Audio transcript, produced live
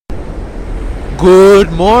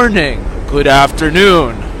Good morning, good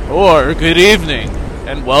afternoon, or good evening,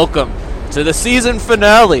 and welcome to the season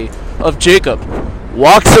finale of Jacob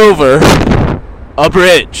Walks Over a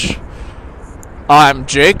Bridge. I'm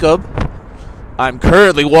Jacob. I'm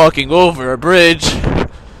currently walking over a bridge,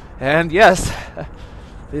 and yes,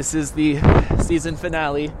 this is the season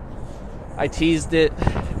finale. I teased it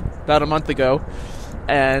about a month ago,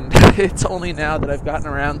 and it's only now that I've gotten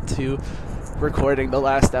around to recording the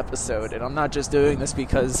last episode, and I'm not just doing this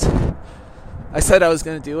because I said I was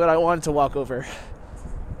going to do it. I wanted to walk over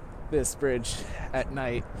this bridge at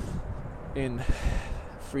night in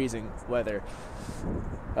freezing weather.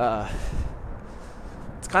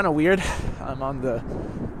 It's kind of weird. I'm on the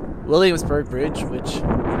Williamsburg Bridge, which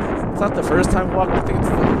it's not the first time I've walked. I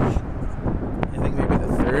think maybe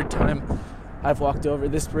the third time I've walked over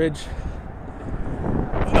this bridge.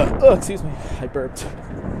 Excuse me, I burped.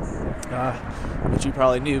 Which you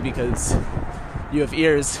probably knew because you have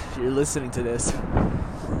ears, you're listening to this.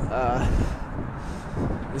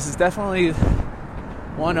 This is definitely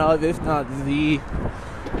one of, if not the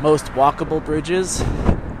most walkable bridges.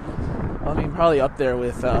 I mean, probably up there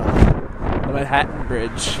with the Manhattan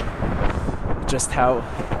Bridge. Just how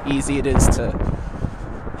easy it is to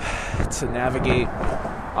navigate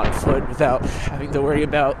on foot without having to worry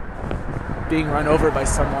about being run over by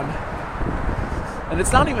someone. And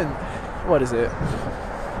it's not even, what is it?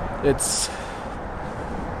 It's,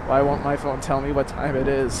 why won't my phone tell me what time it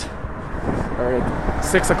is? Alright,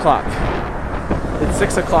 6 o'clock. It's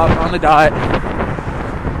 6 o'clock on the dot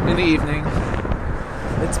in the evening.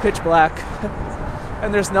 It's pitch black,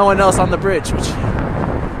 and there's no one else on the bridge, which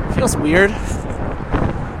feels weird. You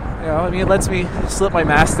know, I mean, it lets me slip my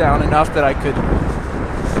mask down enough that I could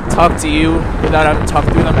talk to you without having to talk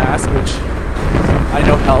through the mask, which I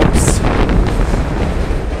know helps.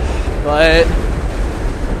 But,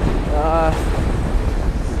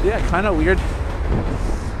 yeah, kind of weird.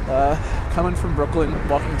 Coming from Brooklyn,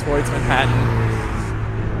 walking towards Manhattan.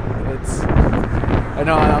 I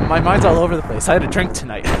know, my mind's all over the place. I had a drink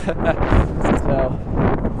tonight. So,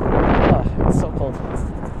 it's so cold.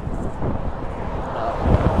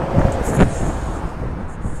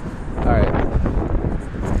 Alright.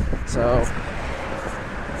 So,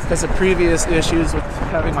 because of previous issues with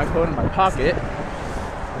having my phone in my pocket,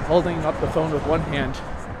 I'm holding up the phone with one hand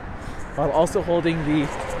while also holding the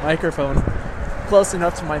microphone close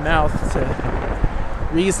enough to my mouth to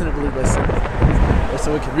reasonably listen, or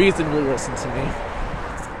so it can reasonably listen to me.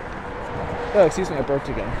 Oh, excuse me, I burped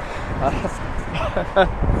again.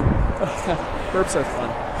 Burps are fun.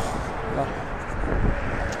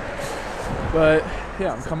 But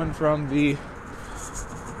yeah, I'm coming from the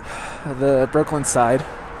Brooklyn side,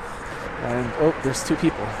 and oh, there's two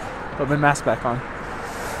people. Put my mask back on.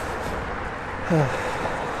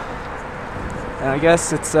 And I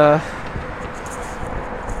guess it's I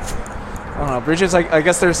don't know, bridges, I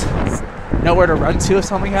guess there's nowhere to run to if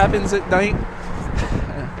something happens at night.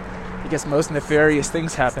 I guess most nefarious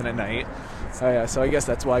things happen at night. Yeah, so I guess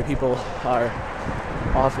that's why people are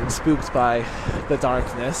often spooked by the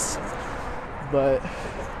darkness. But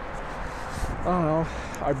I don't know,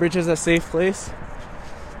 are bridges a safe place?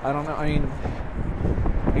 I don't know, I mean,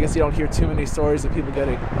 I guess you don't hear too many stories of people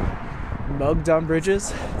getting mugged on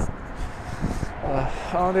bridges.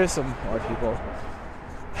 Oh, there's some more people.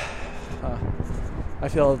 I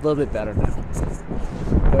feel a little bit better now.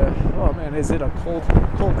 Oh man, is it a cold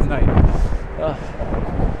night?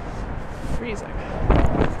 Freezing.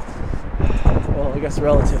 Well, I guess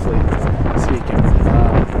relatively speaking.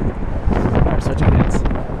 I'm switching hands.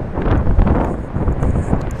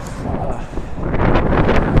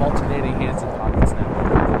 Alternating hands and pockets now.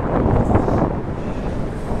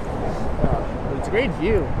 But it's a great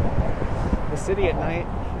view. The city at night,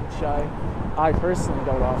 which I personally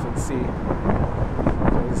don't often see,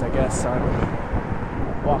 because I guess I'm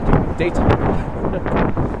walking in daytime.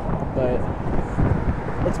 But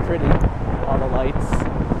it's pretty, all the lights.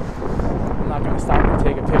 I'm not going to stop and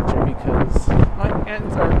take a picture because my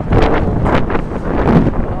hands are cold.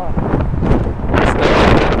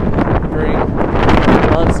 Wearing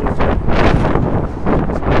gloves with me.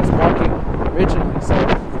 So I was walking originally, so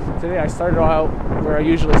today I started out where I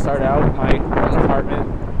usually start out, in my own apartment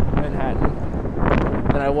in Manhattan.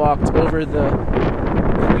 Then I walked over the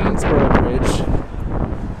Queensboro Bridge,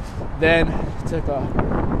 then took a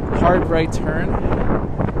hard right turn,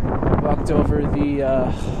 walked over the,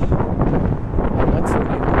 what's the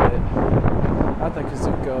name of it? Not the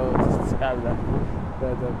Kazuko, it's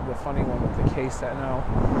the funny one with the case, I know.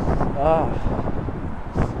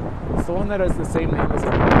 It's the one that has the same name as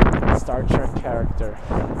a Star Trek character.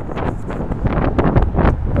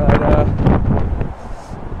 But,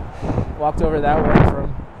 walked over that way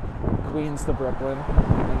from Queens to Brooklyn,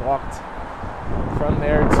 and walked from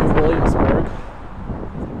there to Williamsburg.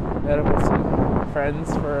 Met up with some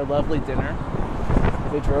friends for a lovely dinner.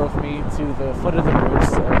 They drove me to the foot of the bridge,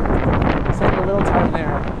 so I spent a little time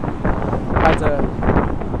there. Had to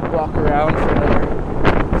walk around for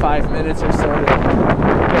another 5 minutes or so to get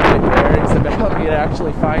my bearings about me to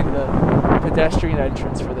actually find the pedestrian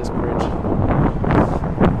entrance for this bridge.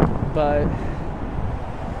 But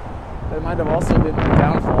that might have also been my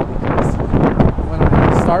downfall, because when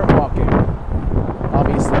I start walking,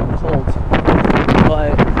 obviously I'm cold,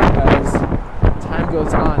 but as time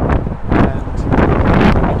goes on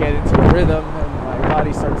and I get into a rhythm and my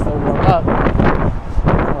body starts to warm up,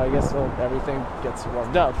 I guess everything gets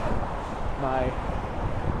warmed up. My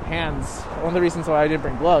hands, one of the reasons why I didn't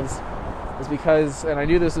bring gloves is because, and I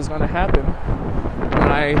knew this was going to happen,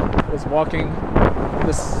 when I was walking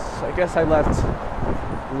this, I guess I left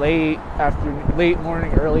late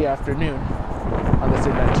morning, early afternoon on this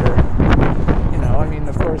adventure. I mean,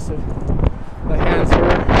 of course, the hands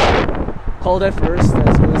were cold at first,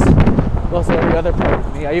 as was also every other part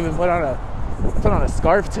of me. I even put on a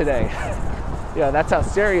scarf today. That's how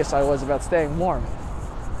serious I was about staying warm.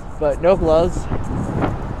 But no gloves,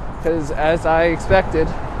 because as I expected,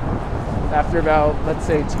 after about, let's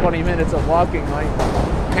say, 20 minutes of walking, my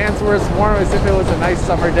hands were as warm as if it was a nice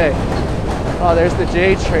summer day. Oh, there's the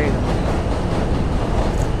J train.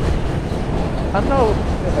 I don't know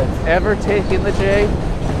if I've ever taken the J,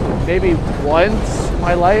 maybe once in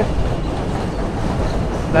my life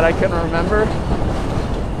that I can remember.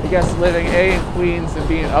 I guess living in Queens and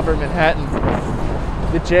being in Upper Manhattan,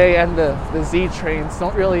 the J and the Z trains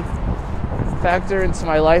don't really factor into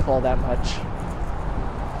my life all that much.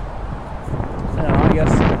 I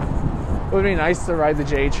guess it would be nice to ride the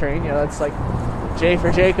J train. It's like J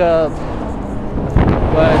for Jacob.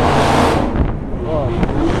 But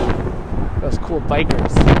those cool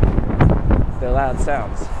bikers, their loud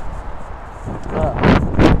sounds.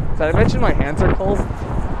 Did I mention my hands are cold?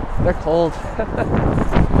 They're cold.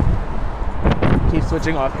 Keep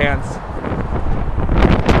switching off hands.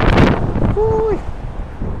 Woo.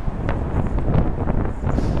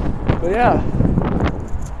 But yeah,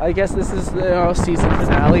 I guess this is the season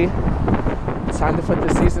finale. It's time to put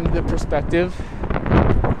the season into perspective,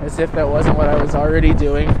 as if that wasn't what I was already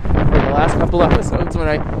doing for the last couple episodes, when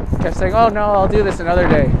I kept saying, oh no, I'll do this another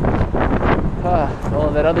day. Well,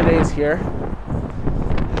 that other day is here.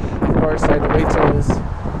 Of course, I had to wait till it was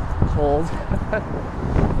cold.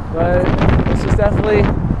 But this was definitely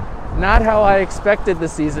not how I expected the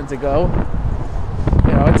season to go.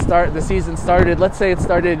 The season started, let's say it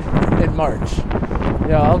started in March.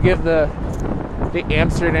 I'll give the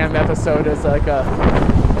Amsterdam episode as like a,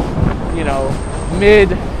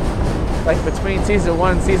 mid, like between season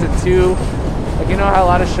 1 and season 2. Like, how a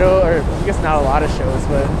lot of shows, or I guess not a lot of shows,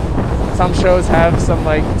 but some shows have some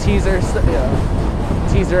like teaser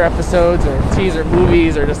episodes or teaser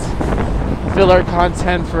movies, or just filler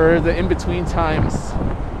content for the in-between times.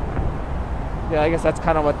 I guess that's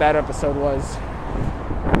kind of what that episode was.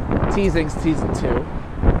 Teasing season 2.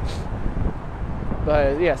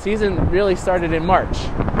 But yeah, season really started in March.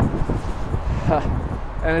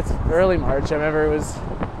 And it's early March. I remember it was,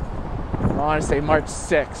 I want to say March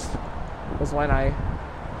 6th was when I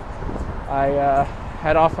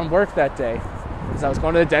had off from work that day, because I was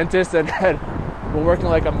going to the dentist and had been working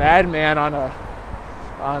like a madman on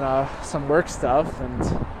some work stuff. And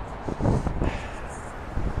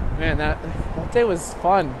man, that day was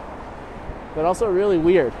fun, but also really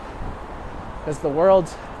weird, because the world,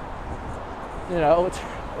 it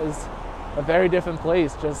was a very different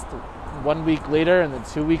place just 1 week later, and then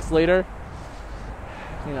 2 weeks later.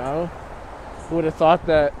 Who would have thought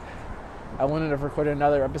that I wouldn't have recorded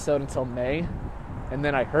another episode until May, and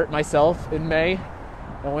then I hurt myself in May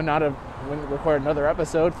and wouldn't record another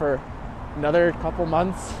episode for another couple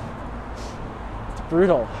months. It's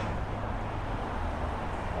brutal.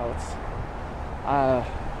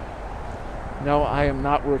 No, I am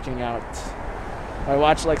not working out. My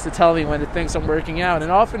watch likes to tell me when it thinks I'm working out,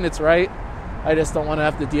 and often it's right. I just don't want to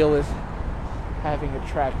have to deal with having it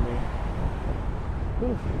track me.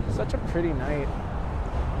 Whew, such a pretty night.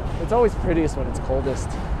 It's always prettiest when it's coldest.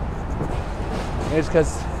 It's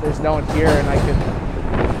because there's no one here, and I can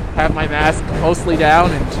have my mask mostly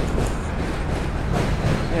down, and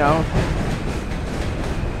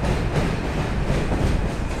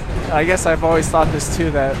I guess I've always thought this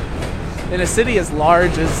too, that in a city as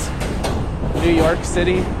large as New York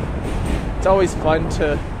City, it's always fun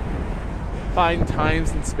to find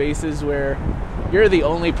times and spaces where you're the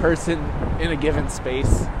only person in a given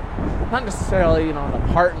space. not necessarily, an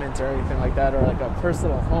apartment or anything like that, or like a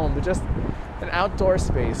personal home, but just an outdoor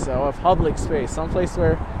space, so a public space, someplace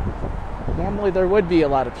where normally there would be a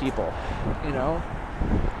lot of people.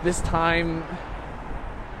 This time,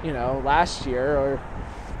 last year, or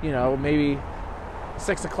maybe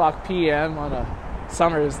 6:00 p.m. on a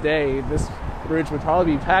summer's day, this bridge would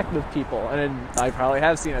probably be packed with people, and I probably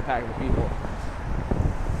have seen it packed with people.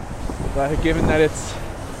 But given that it's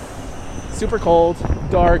super cold,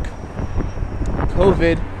 dark,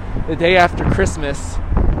 COVID, the day after Christmas,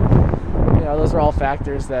 those are all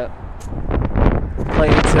factors that play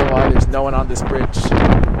into why there's no one on this bridge.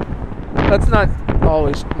 That's not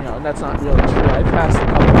always, that's not really true. I've passed a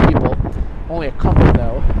couple of people, only a couple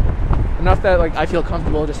though. Enough that I feel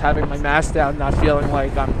comfortable just having my mask down, not feeling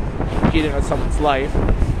like I'm competing on someone's life.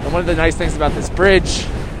 And one of the nice things about this bridge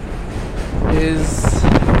is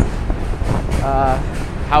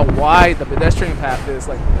how wide the pedestrian path is.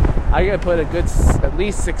 I gotta put a good at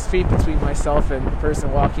least 6 feet between myself and the person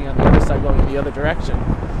walking on the other side going in the other direction.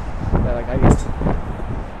 But I guess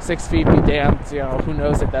 6 feet be damned, who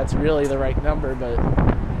knows if that's really the right number, but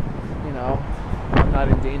I'm not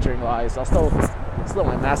endangering lives. I'll still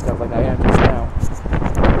my mask up like I am just now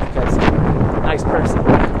because I'm a nice person.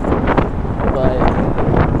 But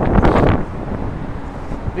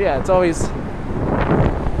yeah, it's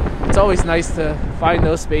always nice to find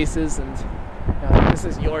those spaces, and this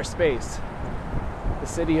is your space, the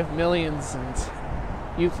city of millions, and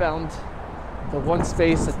you found the one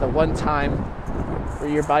space at the one time where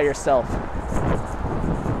you're by yourself.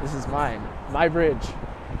 This is mine, my bridge.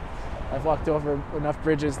 I've walked over enough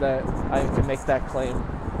bridges that I can make that claim.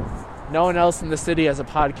 No one else in the city has a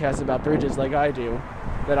podcast about bridges like I do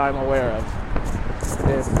that I'm aware of.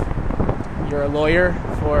 If you're a lawyer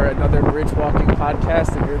for another bridge walking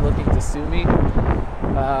podcast and you're looking to sue me,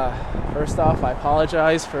 first off, I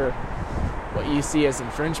apologize for what you see as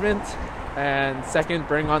infringement, and second,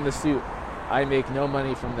 bring on the suit. I make no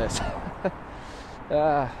money from this.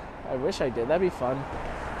 I wish I did. That'd be fun.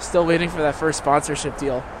 Still waiting for that first sponsorship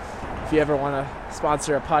deal. If you ever want to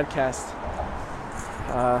sponsor a podcast,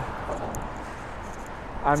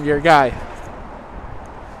 I'm your guy.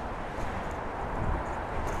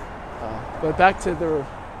 But back to the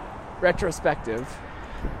retrospective.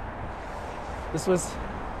 This was,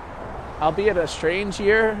 albeit a strange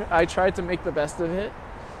year, I tried to make the best of it.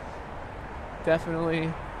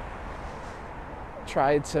 Definitely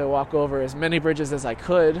tried to walk over as many bridges as I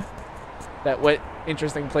could that went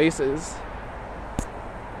interesting places.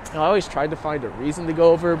 I always tried to find a reason to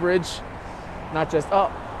go over a bridge, not just,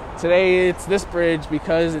 today it's this bridge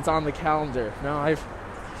because it's on the calendar. No, I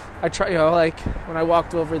try, when I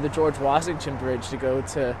walked over the George Washington Bridge to go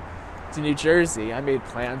to New Jersey, I made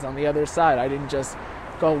plans on the other side. I didn't just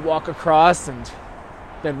go walk across and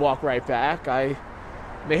then walk right back. I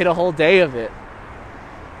made a whole day of it.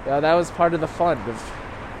 That was part of the fun of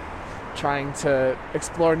trying to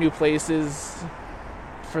explore new places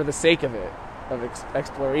for the sake of it, of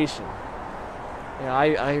exploration.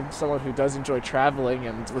 I'm someone who does enjoy traveling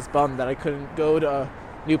and was bummed that I couldn't go to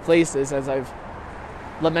new places, as I've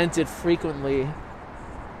lamented frequently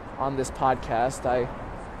on this podcast. I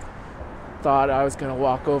thought I was going to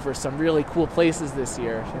walk over some really cool places this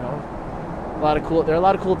year. There are a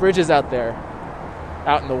lot of cool bridges out there,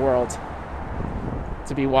 out in the world,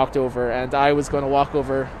 to be walked over, and I was going to walk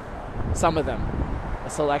over some of them, a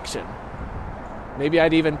selection. Maybe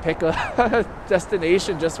I'd even pick a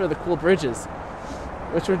destination just for the cool bridges,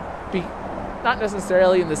 which would be not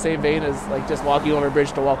necessarily in the same vein as just walking over a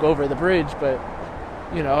bridge to walk over the bridge, but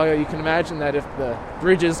you can imagine that if the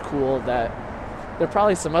bridge is cool, that there are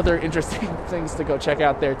probably some other interesting things to go check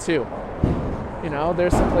out there too.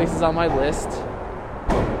 There's some places on my list,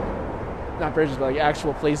 not bridges, but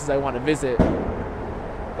actual places I want to visit.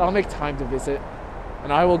 I'll make time to visit,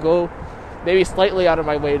 and I will go maybe slightly out of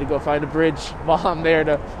my way to go find a bridge while I'm there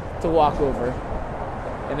to walk over.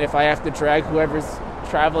 And if I have to drag whoever's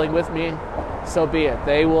traveling with me, so be it.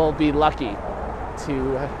 They will be lucky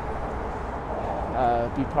to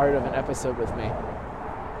be part of an episode with me.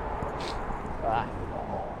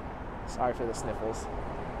 Sorry for the sniffles.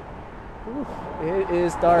 Ooh, it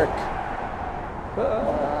is dark.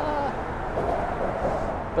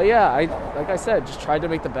 But yeah, like I said, just tried to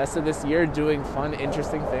make the best of this year, doing fun,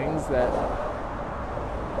 interesting things that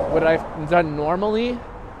would I've done normally?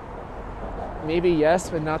 Maybe yes,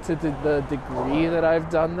 but not to the degree that I've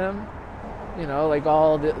done them.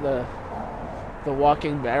 All the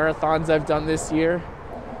walking marathons I've done this year.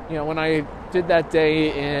 When I did that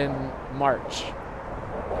day in March,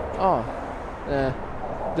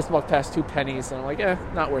 just walked past 2 pennies, and I'm like,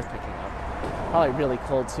 not worth picking up. probably really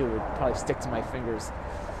cold too. It would probably stick to my fingers.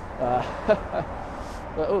 But,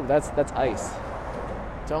 oh, that's ice.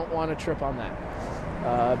 Don't want to trip on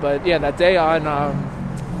that. But yeah, that day on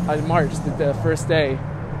March, the first day,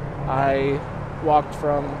 I walked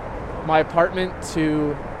from my apartment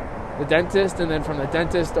to the dentist, and then from the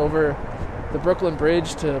dentist over the Brooklyn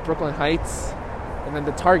Bridge to Brooklyn Heights, and then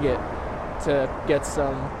to Target to get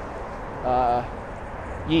some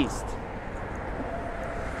yeast.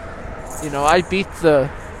 You know, I beat the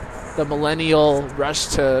millennial rush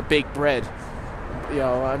to bake bread. You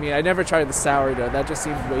know, I mean, I never tried the sourdough. That just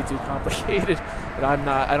seems way too complicated, and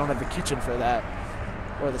I don't have the kitchen for that,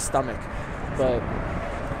 or the stomach. But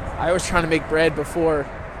I was trying to make bread before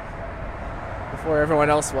everyone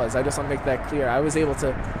else was. I just want to make that clear. I was able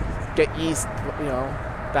to get yeast, you know,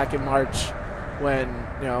 back in March when,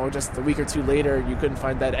 you know, just a week or two later, you couldn't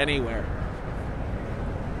find that anywhere.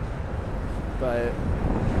 But,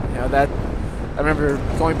 you know, that, I remember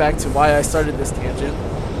going back to why I started this tangent.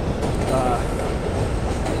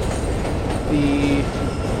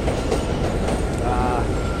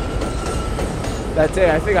 That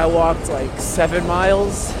day, I think I walked like 7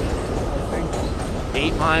 miles, I think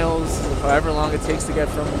 8 miles, however long it takes to get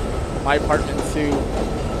from my apartment to,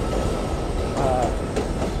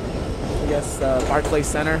 Barclays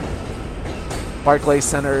Center. Barclays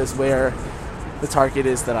Center is where the Target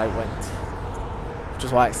is that I went, which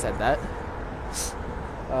is why I said that.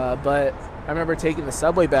 But I remember taking the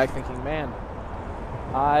subway back thinking, man,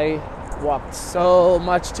 I walked so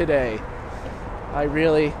much today. I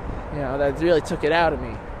really, you know, that really took it out of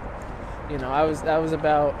me. You know, that was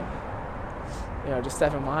about, you know, just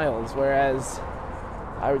 7 miles, whereas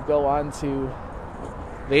I would go on to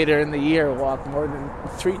later in the year walk more than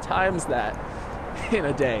 3 times that in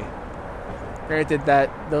a day. Granted that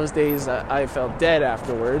those days I felt dead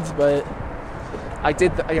afterwards, but I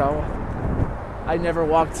did, you know, I never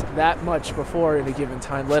walked that much before in a given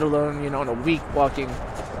time, let alone, you know, in a week walking,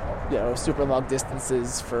 you know, super long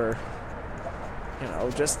distances for, you know,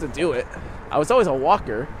 just to do it. I was always a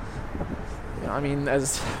walker. You know, I mean,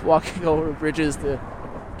 as walking over bridges to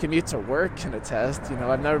commute to work can attest, you know,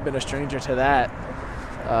 I've never been a stranger to that.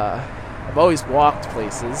 I've always walked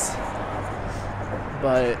places,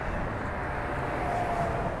 but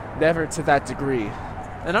never to that degree.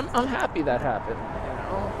 And I'm happy that happened, you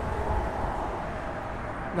know.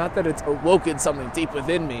 Not that it's awoken something deep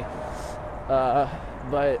within me,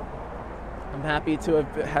 but I'm happy to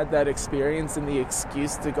have had that experience and the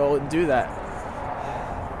excuse to go and do that.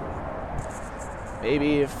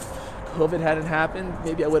 Maybe if COVID hadn't happened,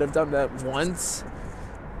 maybe I would have done that once.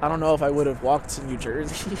 I don't know if I would have walked to New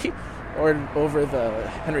Jersey or over the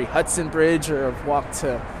Henry Hudson Bridge or have walked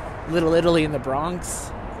to Little Italy in the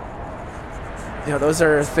Bronx. You know, those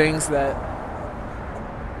are things that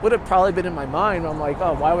would have probably been in my mind. I'm like,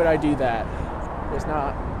 oh, why would I do that? There's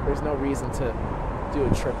no reason to do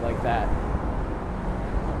a trip like that.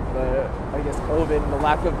 But I guess COVID and the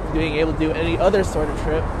lack of being able to do any other sort of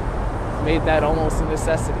trip made that almost a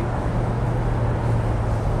necessity.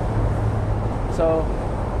 So,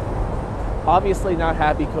 obviously not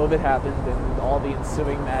happy COVID happened and all the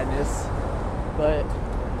ensuing madness, but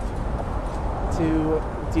to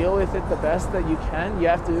deal with it the best that you can, you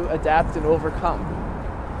have to adapt and overcome.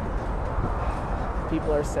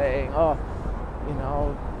 People are saying, oh, you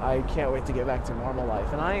know, I can't wait to get back to normal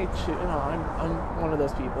life. And I'm one of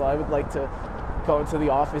those people. I would like to go into the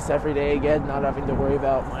office every day again, not having to worry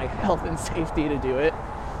about my health and safety to do it.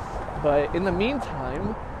 But in the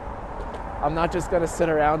meantime, I'm not just going to sit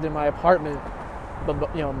around in my apartment,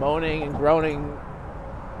 you know, moaning and groaning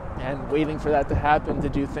and waiting for that to happen to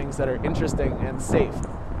do things that are interesting and safe.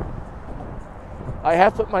 I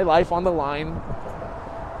have put my life on the line,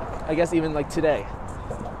 I guess even like today.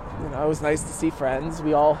 You know, it was nice to see friends.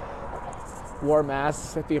 We all wore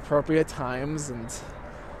masks at the appropriate times, and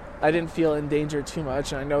I didn't feel in danger too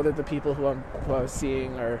much. And I know that the people who I'm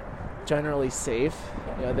seeing are generally safe.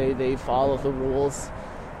 You know, they follow the rules.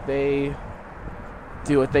 They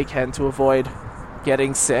do what they can to avoid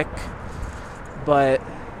getting sick. But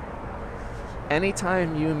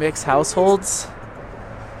anytime you mix households,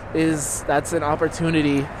 that's an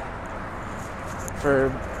opportunity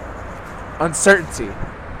for uncertainty.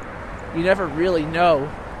 You never really know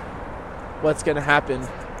what's going to happen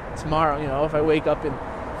tomorrow. You know, if I wake up in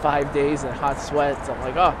 5 days in hot sweats, I'm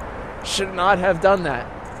like, oh, should not have done that.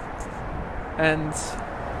 And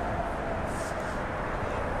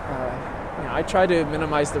you know, I try to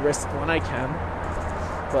minimize the risk when I can,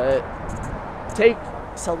 but take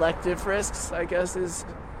selective risks, I guess, is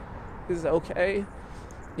okay.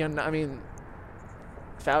 You know, I mean,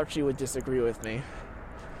 Fauci would disagree with me.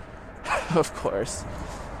 of course.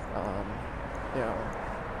 You know,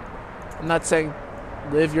 I'm not saying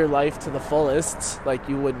live your life to the fullest like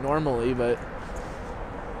you would normally, but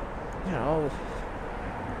you know,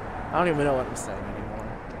 I don't even know what I'm saying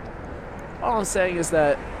anymore. All I'm saying is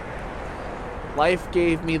that life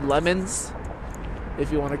gave me lemons,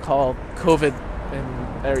 if you want to call COVID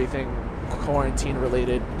and everything quarantine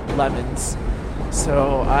related lemons.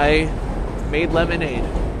 So I made lemonade,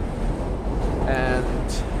 and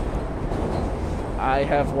I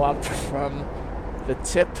have walked from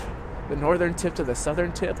the northern tip to the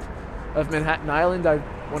southern tip of Manhattan Island. I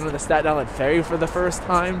went on the Staten Island Ferry for the first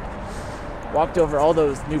time, walked over all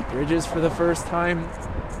those new bridges for the first time.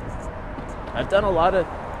 I've done a lot of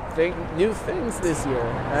new things this year,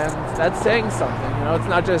 and that's saying something. You know, it's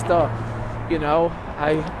not just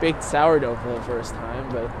I baked sourdough for the first time,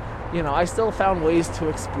 but you know, I still found ways to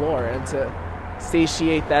explore and to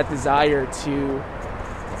satiate that desire to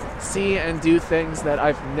see and do things that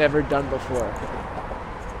I've never done before.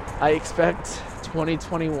 I expect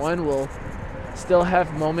 2021 will still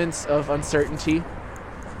have moments of uncertainty.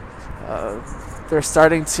 They're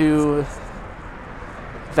starting to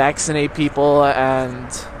vaccinate people,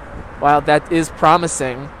 and while that is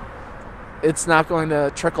promising, it's not going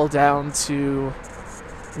to trickle down to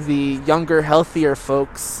the younger, healthier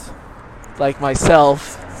folks like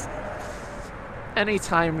myself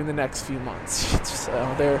anytime in the next few months. So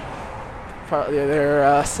they're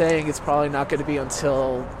saying it's probably not going to be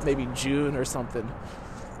until maybe June or something.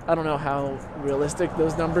 I don't know how realistic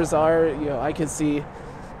those numbers are. You know, I could see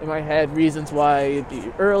in my head reasons why it'd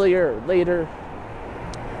be earlier or later,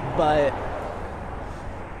 but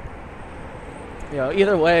you know,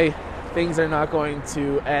 either way, things are not going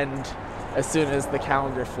to end as soon as the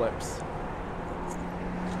calendar flips.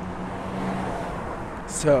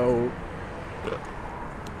 So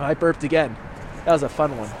I burped again. That was a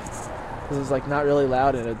fun one. This was like not really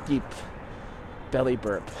loud and a deep belly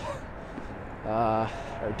burp. Or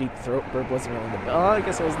deep throat burp wasn't really in the belly. Oh, I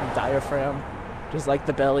guess it was in the diaphragm. Just like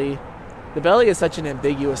the belly. The belly is such an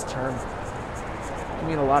ambiguous term. I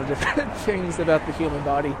mean a lot of different things about the human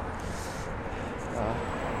body.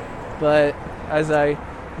 But as I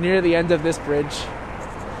near the end of this bridge,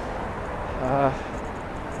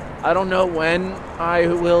 I don't know when I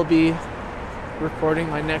will be recording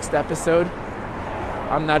my next episode.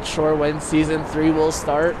 I'm not sure when season 3 will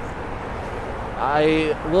start.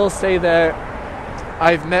 I will say that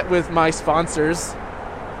I've met with my sponsors.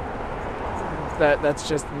 That's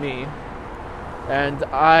just me. And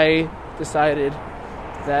I decided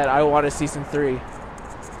that I want a season 3.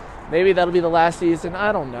 Maybe that'll be the last season.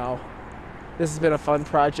 I don't know. This has been a fun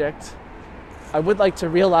project. I would like to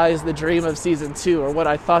realize the dream of season 2, or what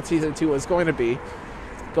I thought season 2 was going to be.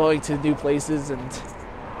 Going to new places and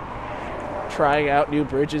trying out new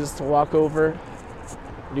bridges to walk over.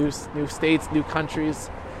 New states, new countries.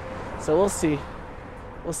 So we'll see.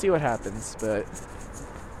 We'll see what happens. But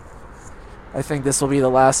I think this will be the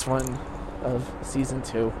last one of season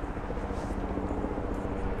 2.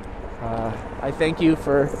 I thank you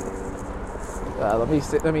for... Let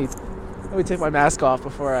me take my mask off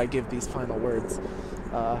before I give these final words.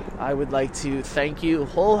 I would like to thank you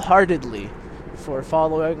wholeheartedly for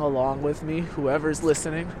following along with me, whoever's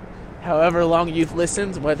listening, however long you've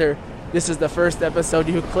listened, whether this is the first episode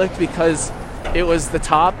you clicked because it was the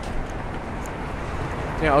top,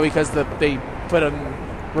 you know, because they put them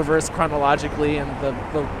reverse chronologically and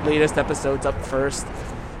the latest episode's up first.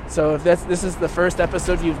 So if this is the first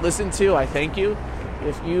episode you've listened to, I thank you.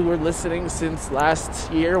 If you were listening since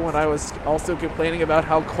last year when I was also complaining about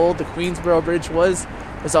how cold the Queensboro Bridge was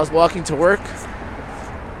as I was walking to work,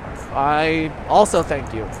 I also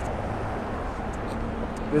thank you.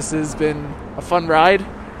 This has been a fun ride,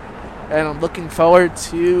 and I'm looking forward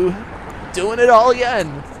to doing it all again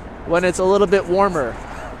when it's a little bit warmer.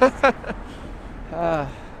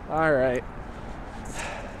 Alright.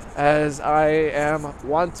 As I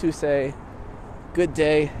want to say, good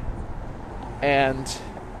day and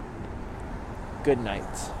good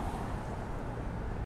night.